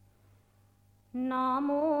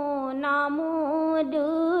নমো নমো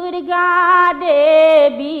দুৰ্গা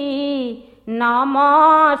দেবী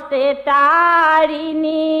নমস্তে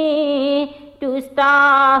তাৰিণী তুষ্ট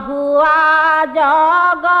হুয়া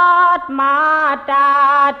জগত মাতা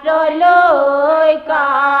ত্ৰৈলোক্যশ্বৰী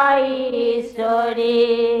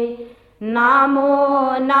নমো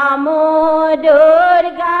নমো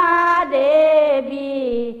দুৰ্গা দেবী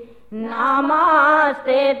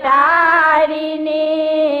নমস্তে তাৰিণী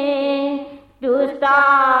তুষ্ট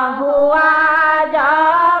হুয়া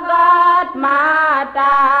জগত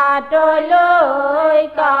মাতা ত্ৰৈলোক্যশ্বৰী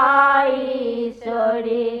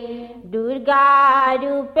দুৰ্গা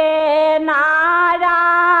ৰূপে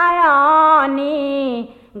নাৰায়ণী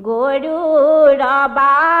গৰুৰ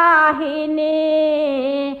বাহিনী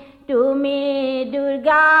তুমি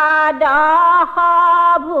দুৰ্গা দশ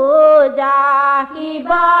ভুজা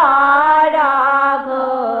শিৱৰ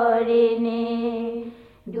ঘৰিণী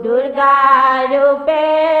দুৰ্গা ৰূপে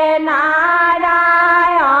নাৰায়ণী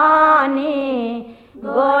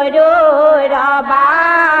গৰুৰ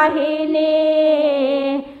বাহিনী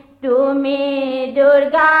তুমি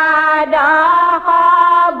দুৰ্গা দশ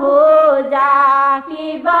ভুজা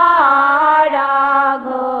শিৱৰ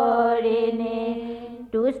ঘৰিণী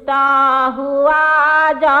তুষ্ট হুৱা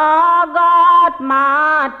জগত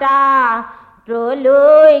মাতা ত্ৰৈলোক্যশ্বৰী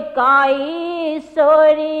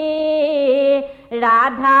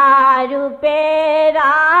ৰাধা ৰূপে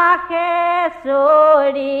ৰাখেশ্বৰী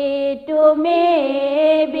তুমি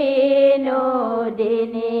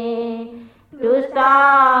বিনোদিনী তুষ্ট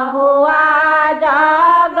হুৱা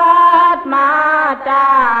জগত মাতা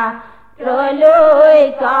ত্ৰৈলোক্যশ্বৰী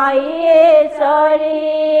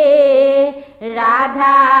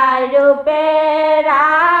ৰাধা ৰূপে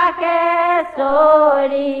ৰাখেশ্বৰী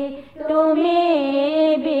তুমি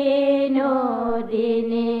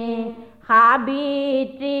বিনোদিনী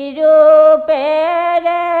সাবিত্ৰী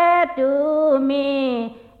ৰূপেৰে তুমি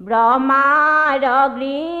ব্ৰহ্মাৰ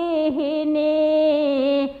গৃহিণী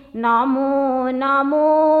নমো নমো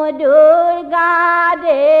দুৰ্গা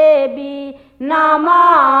দেৱী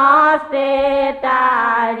নমস্তে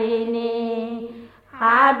তাৰিণী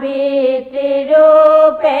সাবিত্ৰী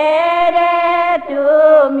ৰূপেৰে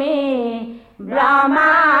তুমি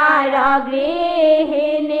ব্ৰহ্মাৰ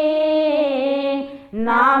গৃহিণী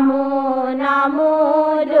নমো নমো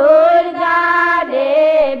দুৰ্গা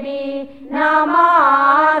দেবী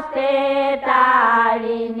নমস্তে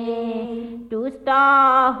তাৰিণী তুষ্ট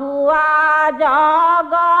হুৱা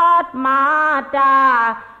জগত মাতা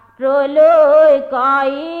ত্ৰৈলোক্যশ্বৰী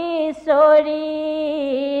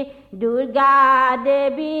দুৰ্গা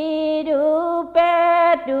দেবী ৰূপে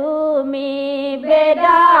তুমি বেদ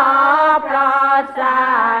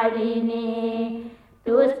প্ৰচাৰিণী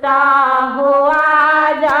তুষ্ট হুৱা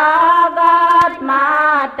জগত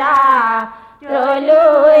মাতা ত্ৰৈলোক্যশ্বৰী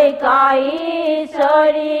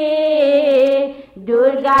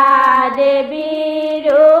দুৰ্গা দেবী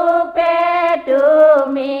ৰূপে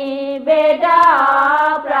তুমি বেদ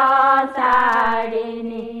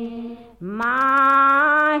প্ৰচাৰিণী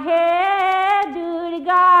মাহে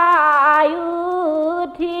দুৰ্গা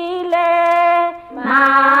উঠিলে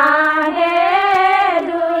মাহে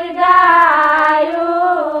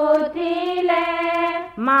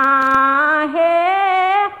মাহে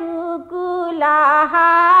শুকুলা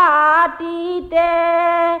হাতীতে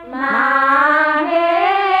মাহে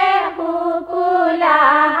শুকুলা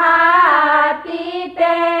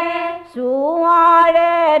হাতীতে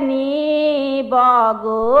চোঁৱৰে নিব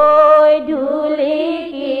গৈ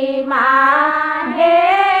ধূলিকি মাহে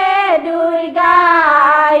দুৰ্গা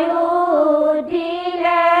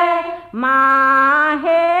উঠিলে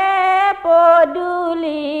মাহে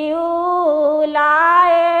পদূলি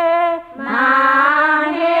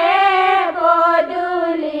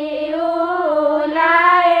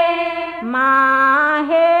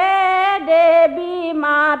মাহে দেৱী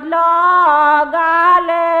মাত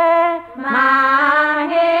লগালে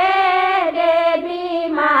মাহে দেৱী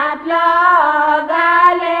মাত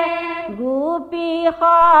লগালে গোপী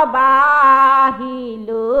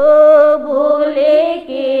সবাহিলো বুলি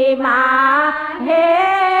কি মাহে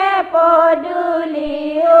পদূলি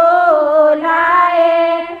ওলায়ে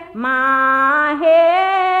মাহে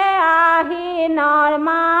আহিনৰ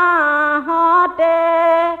মাহতে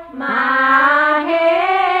মাহে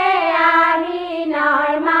আহিনৰ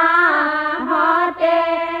মাহতে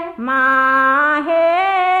মাহে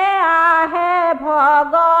আহে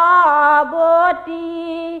ভগৱতী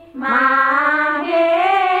মাহে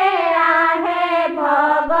আহে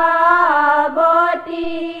ভগৱতী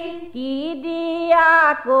কি দিয়া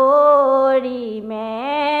কৰি মে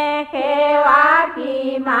সেৱা কি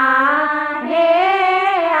মাহে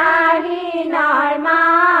আহিনৰ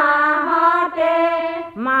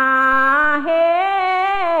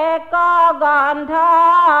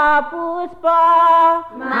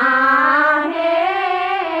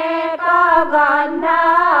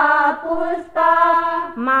পুষ্প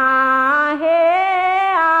মাহে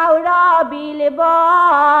আউৰ বিলব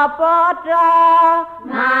পত্ৰ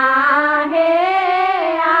মাহে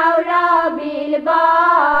আউৰ বিলব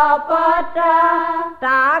পত্ৰ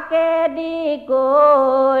তাকে দি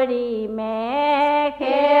কৰি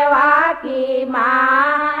সেৱা কি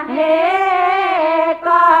মাহে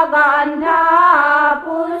গন্ধ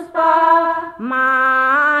পুষ্প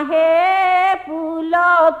মাহে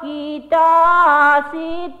পুলকিত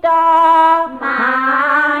চিত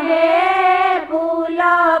মাহে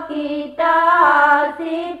পুলকিত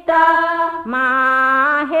চিত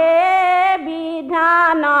মাহে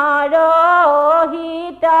বিধানৰ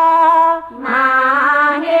হিত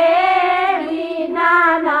মাহে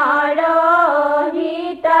বিধানৰ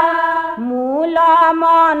হিত মূল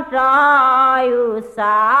মন্ত্ৰ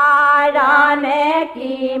উচ্চাৰণে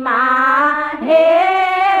কি মাহে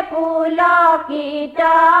পুলকিত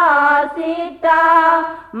চিত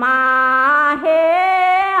মাহে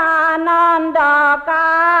আনন্দকাৰিণী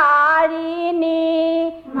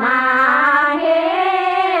মাহে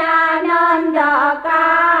আনন্দকাৰিণী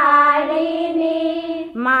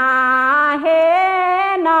মাহে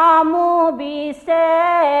নমো বিশেশ্বৰী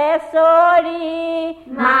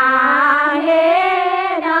মাহে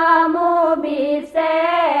নমো বিশেশ্বৰী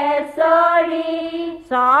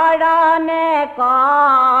চৰণে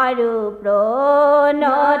কৰো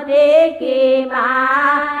প্ৰণতি কি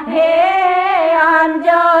মাহে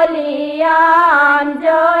অঞ্জলি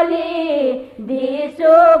অঞ্জলি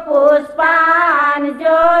দিছো পুষ্পাঞ্জলি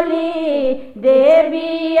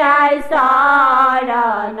দেৱী আই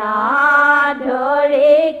চৰণ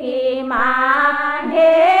ধৰি কি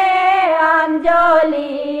মাহে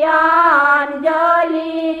অঞ্জলি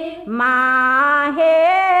অঞ্জলি মাহে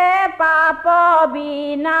পাপ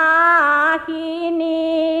বিনাশিনী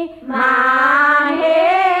মাহে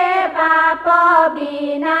পাপ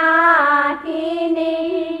বিনাশিনী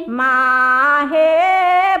মাহে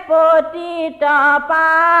পতিত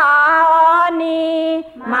পাৱনী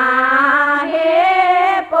মাহে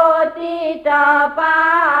পতিত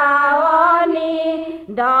পাৱনী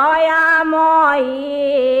দয়াময়ী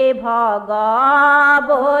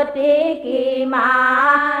ভগৱতী কি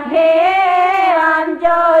মাহে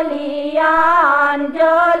অঞ্জলি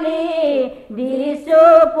অঞ্জলি দিছো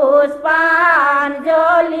পুষ্পাঞ্জলি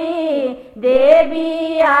দেৱী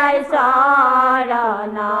আই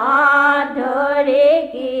চৰণ ধৰি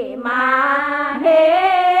কি মাহে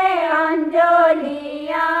অঞ্জলি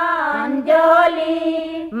অঞ্জলি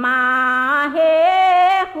মাহে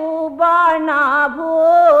সুবৰ্ণ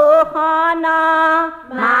ভূষণ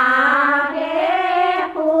মাহে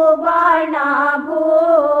সুবৰ্ণ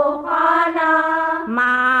ভূষণ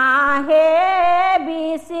মাহে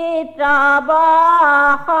বিচিত্ৰ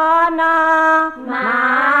বসন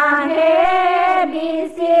মাহে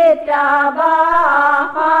বিচিত্ৰ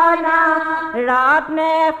বসন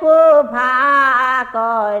ৰত্নে শোভা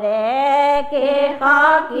কৰে কেশ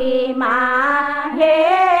কি মাহে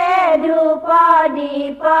ধূপ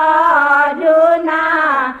দীপ ধূনা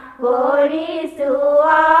কৰিছো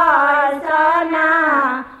অৰ্চনা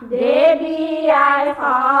দেৱী আই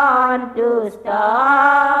সন্তুষ্ট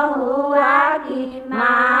হোৱা কি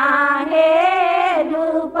মাহে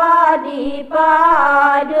ধূপ দীপ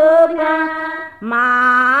ধূনা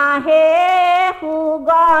মাহে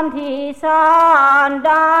সুগন্ধি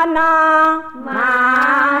চন্দন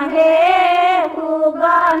মাহে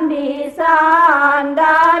সুগন্ধি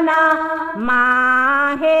চন্দন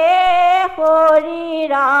মাহে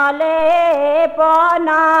শৰীৰলে পন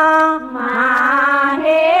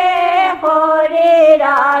মাহে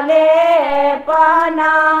শৰীৰলে পন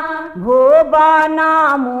ভুৱন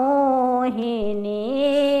মোহিনী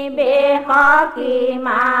বেশ কি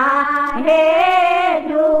মাহে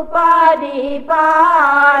ধূপ দীপ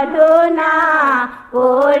ধূনা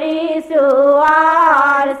কৰিছো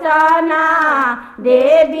অৰ্চনা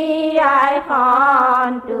দেৱী আই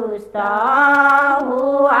সন্তুষ্ট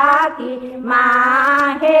হোৱা কি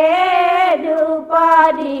মাহে ধূপ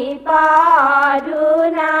দীপ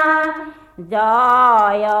ধূনা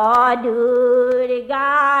জয়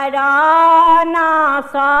দুৰ্গাৰ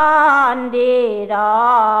চন্দিৰনে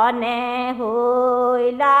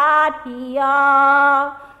হৈলা থিয়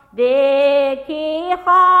দেখি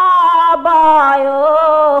সবয়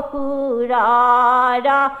সুৰৰ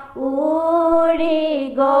উৰি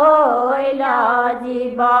গৈল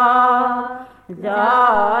জীৱ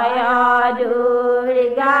জয়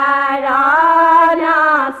দুৰ্গাৰ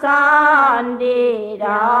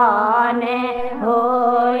চন্দিৰনে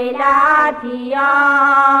হৈলা থিয়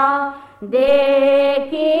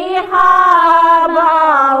দেখি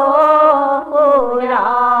সবয়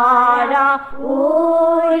সুৰৰ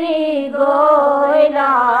উৰি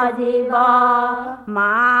জীৱ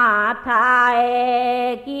মাথায়ে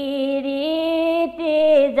কিৰীতি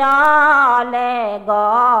জলে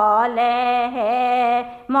গলেহে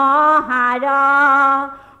মহাৰ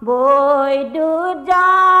বৈদুৰ্যৰ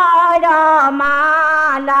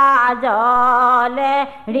মালা জলে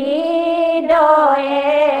হৃদয়ে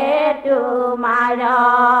তোমাৰ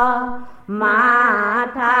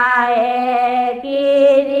মাথায়ে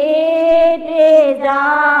কিৰীতি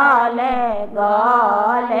জলে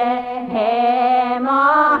গলে হে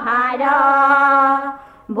মহাৰ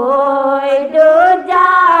বৈদুৰ্যৰ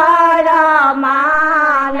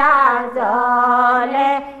মালা জলে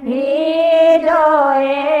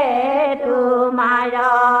হৃদয়ে তোমাৰ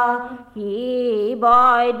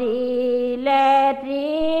শিৱই দিলে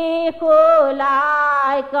ত্ৰিশূলাই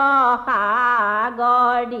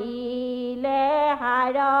সাগৰ দিলে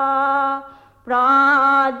হাৰ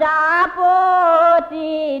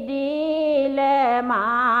প্ৰজাপতি দিলে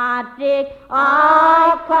মাতৃক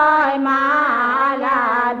অক্ষয় মালা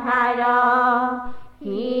ধাৰ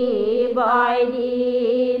শিৱই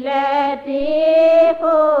দিলে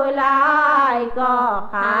ত্ৰিশূলাই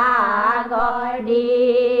সাগৰ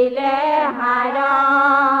দিলে হাৰ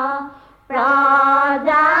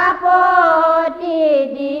প্ৰজাপতি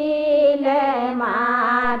দিলে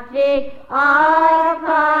মাতৃক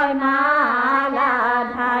অক্ষয় মালা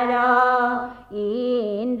ধাৰ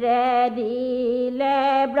ইন্দ্ৰে দিলে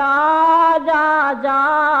ব্ৰজ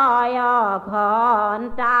জয়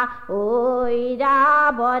ঘণ্টা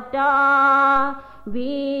ঐৰাৱত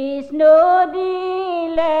বিষ্ণু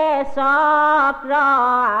দিলে চক্ৰ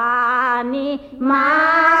আনি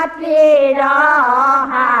মাতৃৰ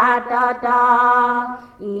হাতত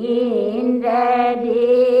ইন্দ্ৰে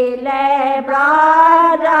দিলে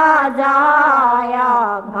ব্ৰজ জয়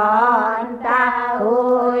ঘণ্টা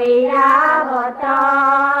ঐৰাৱত